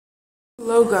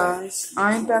Hello guys,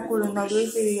 I'm back with another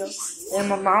video, and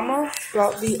my mama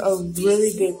brought me a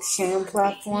really big sand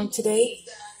platform today.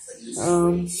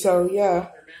 So yeah,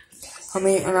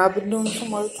 and I've been doing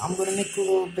some work. I'm gonna make a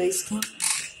little base camp.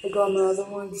 I got my other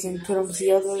ones and put them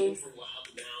together.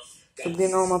 Put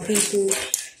in all my pieces.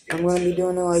 I'm gonna be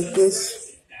doing it like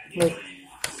this, like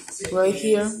right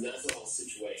here.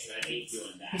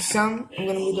 Some I'm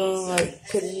gonna be doing like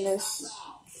putting this.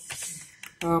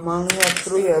 I only have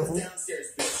 3 of them.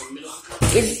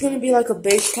 It's gonna be like a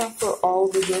base camp for all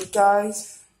the good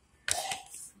guys.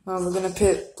 We're gonna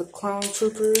put the clone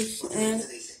troopers in.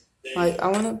 I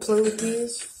wanna play with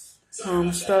these.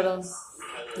 Start a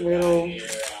little,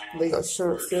 like a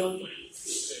short film.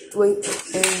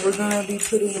 And we're gonna be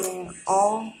putting in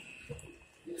all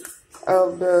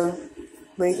of the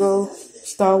Lego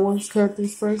Star Wars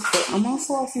characters first. But I'm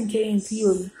also watching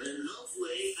KMP.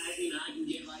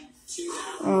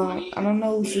 I don't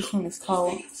know what this one is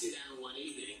called.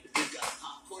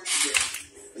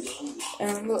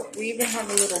 And look, we even have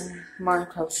a little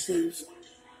Minecraft series.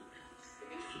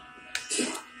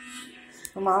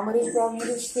 My mama just brought me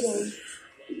this today.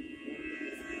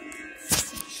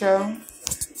 So,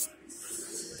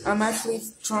 I'm actually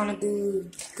trying to do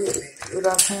good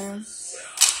without him.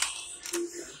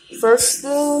 First,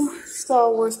 the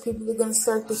Star Wars people are gonna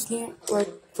start this camp, like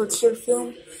for short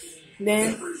film.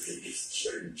 Then,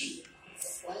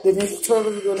 the Ninja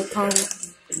Turtles are gonna come.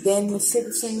 Then the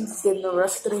citizens, then the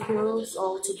rest of the heroes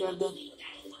all together.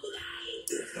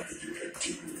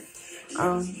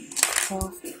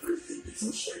 So,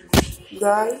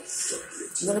 guys,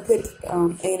 I'm gonna put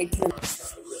Anakin.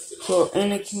 So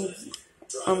Anakin,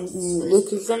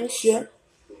 Luke is on the ship.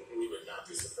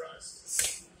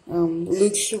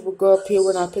 Luke ship will go up here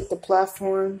when I put the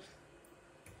platform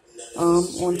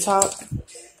on top.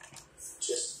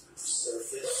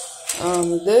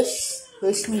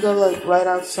 This can go like right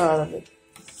outside of it.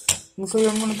 So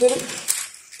I'm gonna put it.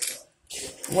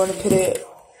 I'm gonna put it.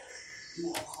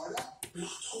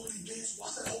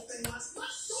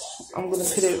 I'm gonna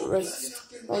put it right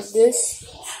like this.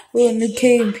 Well, the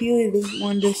K and Peely, this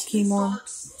one just came on.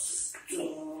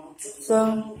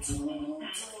 So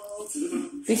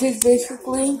this is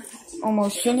basically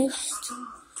almost finished.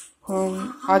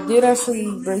 I did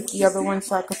actually break the other one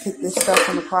so I could put this stuff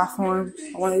on the platform.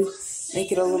 I wanted to make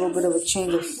it a little bit of a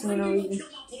change of scenery.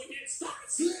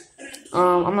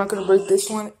 I'm not gonna break this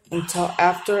one until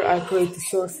after I create the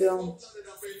short film.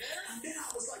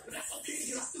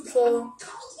 So,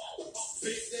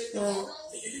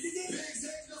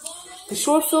 the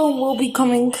short film will be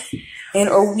coming in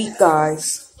a week,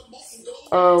 guys.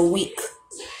 A week.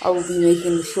 I will be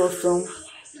making the short film.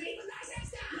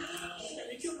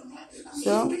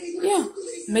 So, yeah.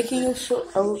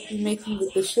 I will be making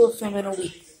the short film in a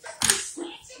week.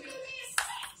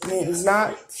 It's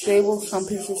not stable. Some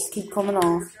pieces keep coming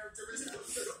off.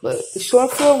 But the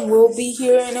short film will be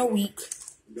here in a week.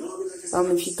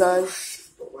 If you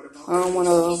guys want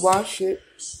to watch it.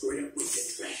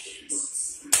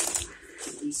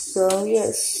 So,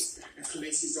 yes.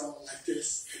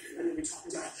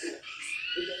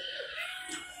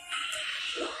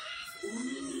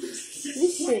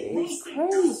 This shit is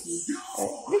crazy.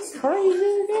 It's crazy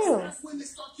as hell.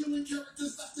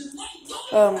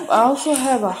 I also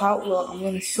have a Hot Wheel. I'm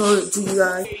gonna show it to you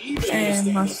guys.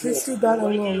 And my sister got a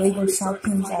little Lego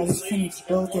Shopkins. I just finished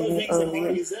building it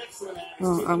earlier.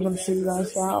 I'm gonna show you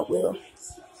guys the Hot Wheel.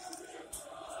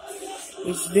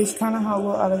 It's this kind of Hot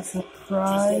Wheel out of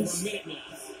surprise.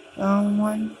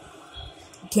 One.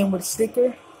 It came with a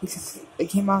sticker. It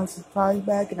came out of a surprise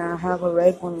bag, and I have a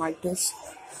red one like this.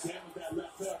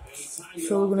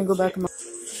 So we're gonna go back in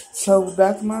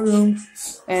my room,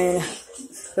 and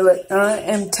I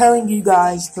am telling you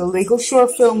guys the Lego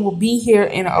short film will be here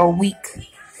in a week.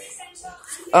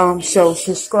 So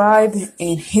subscribe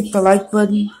and hit the like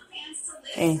button,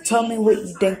 and tell me what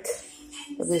you think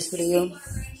of this video.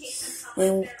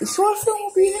 And the short film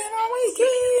will be here in a week.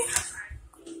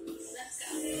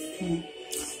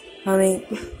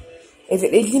 If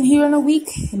it isn't here in a week,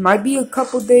 it might be a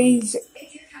couple days.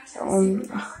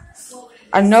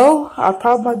 I know I'll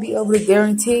probably be able to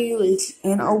guarantee you it's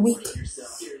in a week.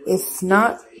 If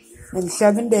not, in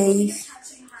 7 days,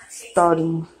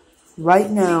 starting right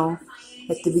now,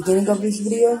 at the beginning of this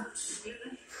video.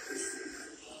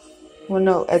 Well,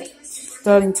 no,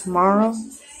 starting tomorrow.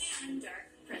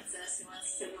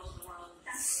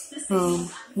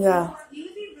 Yeah.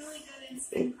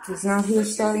 It's not here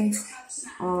starting.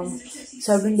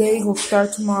 7 days will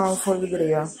start tomorrow for the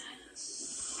video.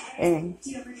 And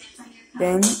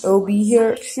then it'll be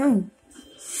here soon.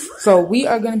 So we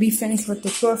are going to be finished with the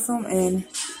short film, and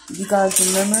you guys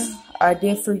remember, I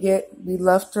did forget we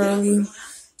left early,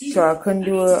 so I couldn't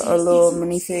do a little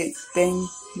minifig thing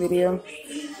video.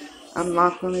 I'm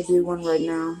not gonna do one right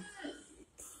now.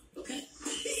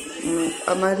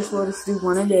 I might as well just do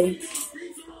one a day.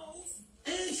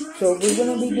 So we're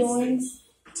gonna be doing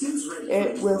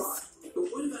it with.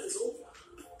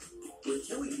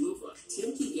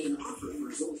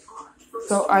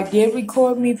 So I did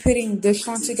record me putting this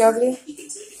one together,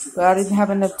 but I didn't have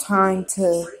enough time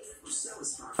to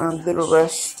do the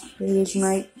rest of this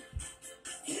night.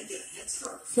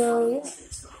 So yeah,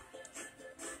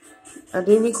 I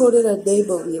did record it a day,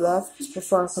 but we left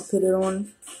before I could put it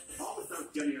on,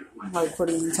 like for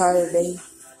the entire day.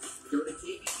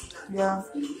 Yeah.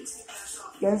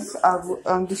 Yes,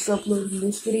 I'm just uploading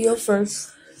this video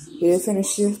first. Yeah,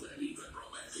 finish it.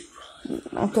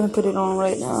 I'm gonna put it on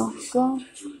right now. So,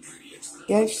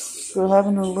 yes, we're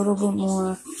having a little bit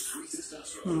more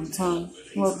time.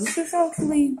 Well, this is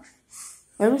actually,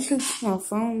 ever since my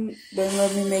phone didn't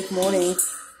let me make more than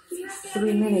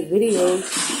 3-minute videos,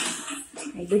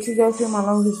 and this is actually my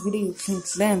longest video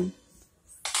since then.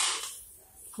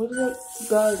 Where did that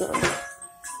guy go?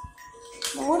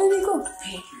 Where did he go?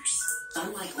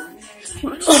 Unlike ordinary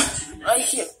diapers, right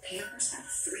here. Pampers have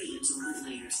 3 absorbent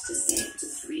layers to stay up to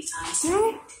 3 times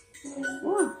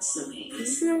So this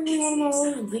is gonna be one of my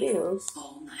older videos.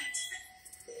 all night.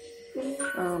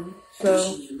 So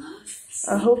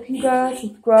I hope you guys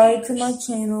subscribe to my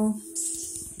channel.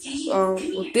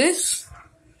 With this,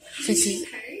 since it's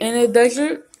in a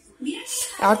desert,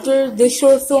 after this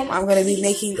short film, I'm gonna be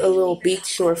making a little beach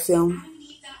short film.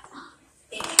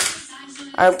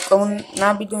 I'm going to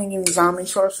not be doing any zombie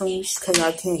short films because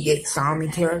I can't get zombie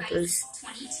characters.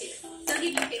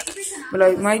 But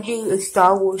I might do a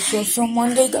Star Wars short film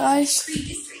one day, guys.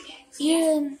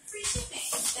 Yeah.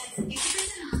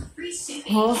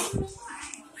 Huh?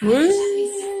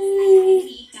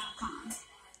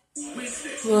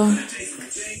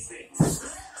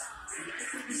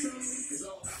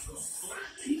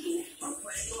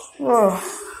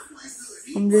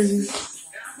 I'm busy.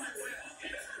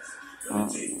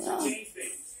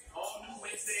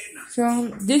 So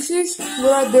this is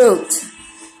what I built.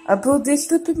 I built this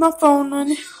to put my phone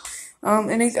on,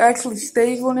 and it actually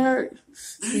stays on there.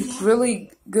 It's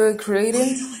really good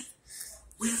creating.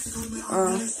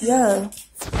 Yeah.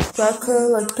 So I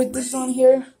could like put this on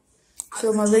here,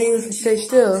 so my videos can stay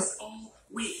still.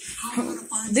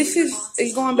 This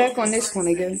is going back on this one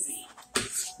again.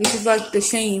 This is like the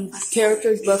same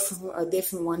characters, but for a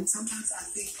different one.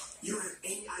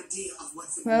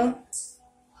 Well.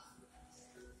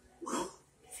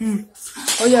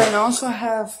 Oh yeah, and I also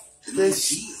have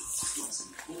this.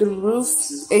 The roof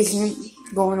isn't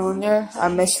going on there. I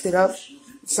messed it up.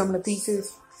 Some of the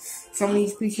pieces. Some of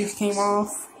these pieces came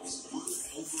off.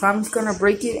 So I'm just gonna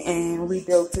break it and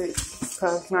rebuild it.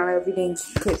 Because not everything's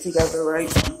put together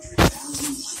right.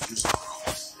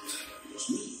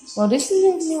 Well, this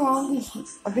is my longest.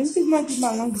 I think this might be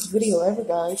my longest video ever,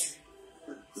 guys.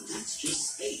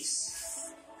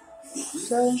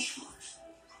 So,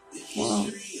 well,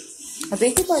 I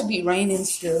think it might be raining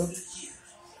still.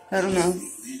 I don't know.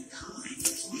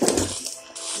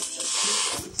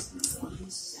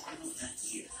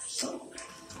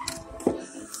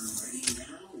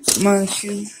 My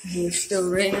shoe is still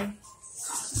raining.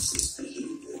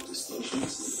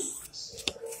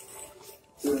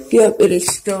 Yep, it is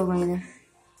still raining.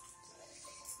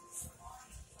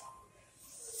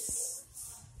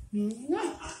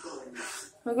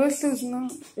 I guess that's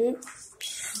not it.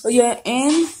 Oh yeah,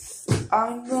 and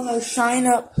I'm gonna sign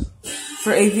up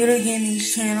for Aviator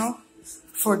Gaming's channel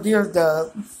for Dear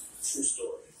Dub.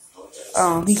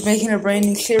 He's making a brand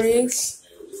new series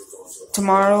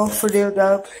tomorrow for Dear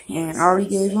Dub, and I already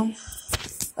gave him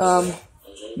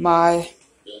my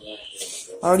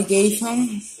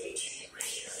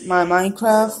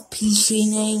Minecraft PC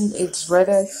name. It's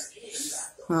Redis.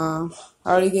 I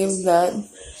already gave him that.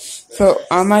 So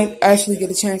I might actually get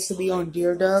a chance to be on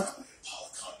Dear Dub.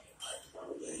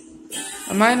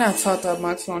 I might not talk that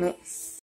much on it.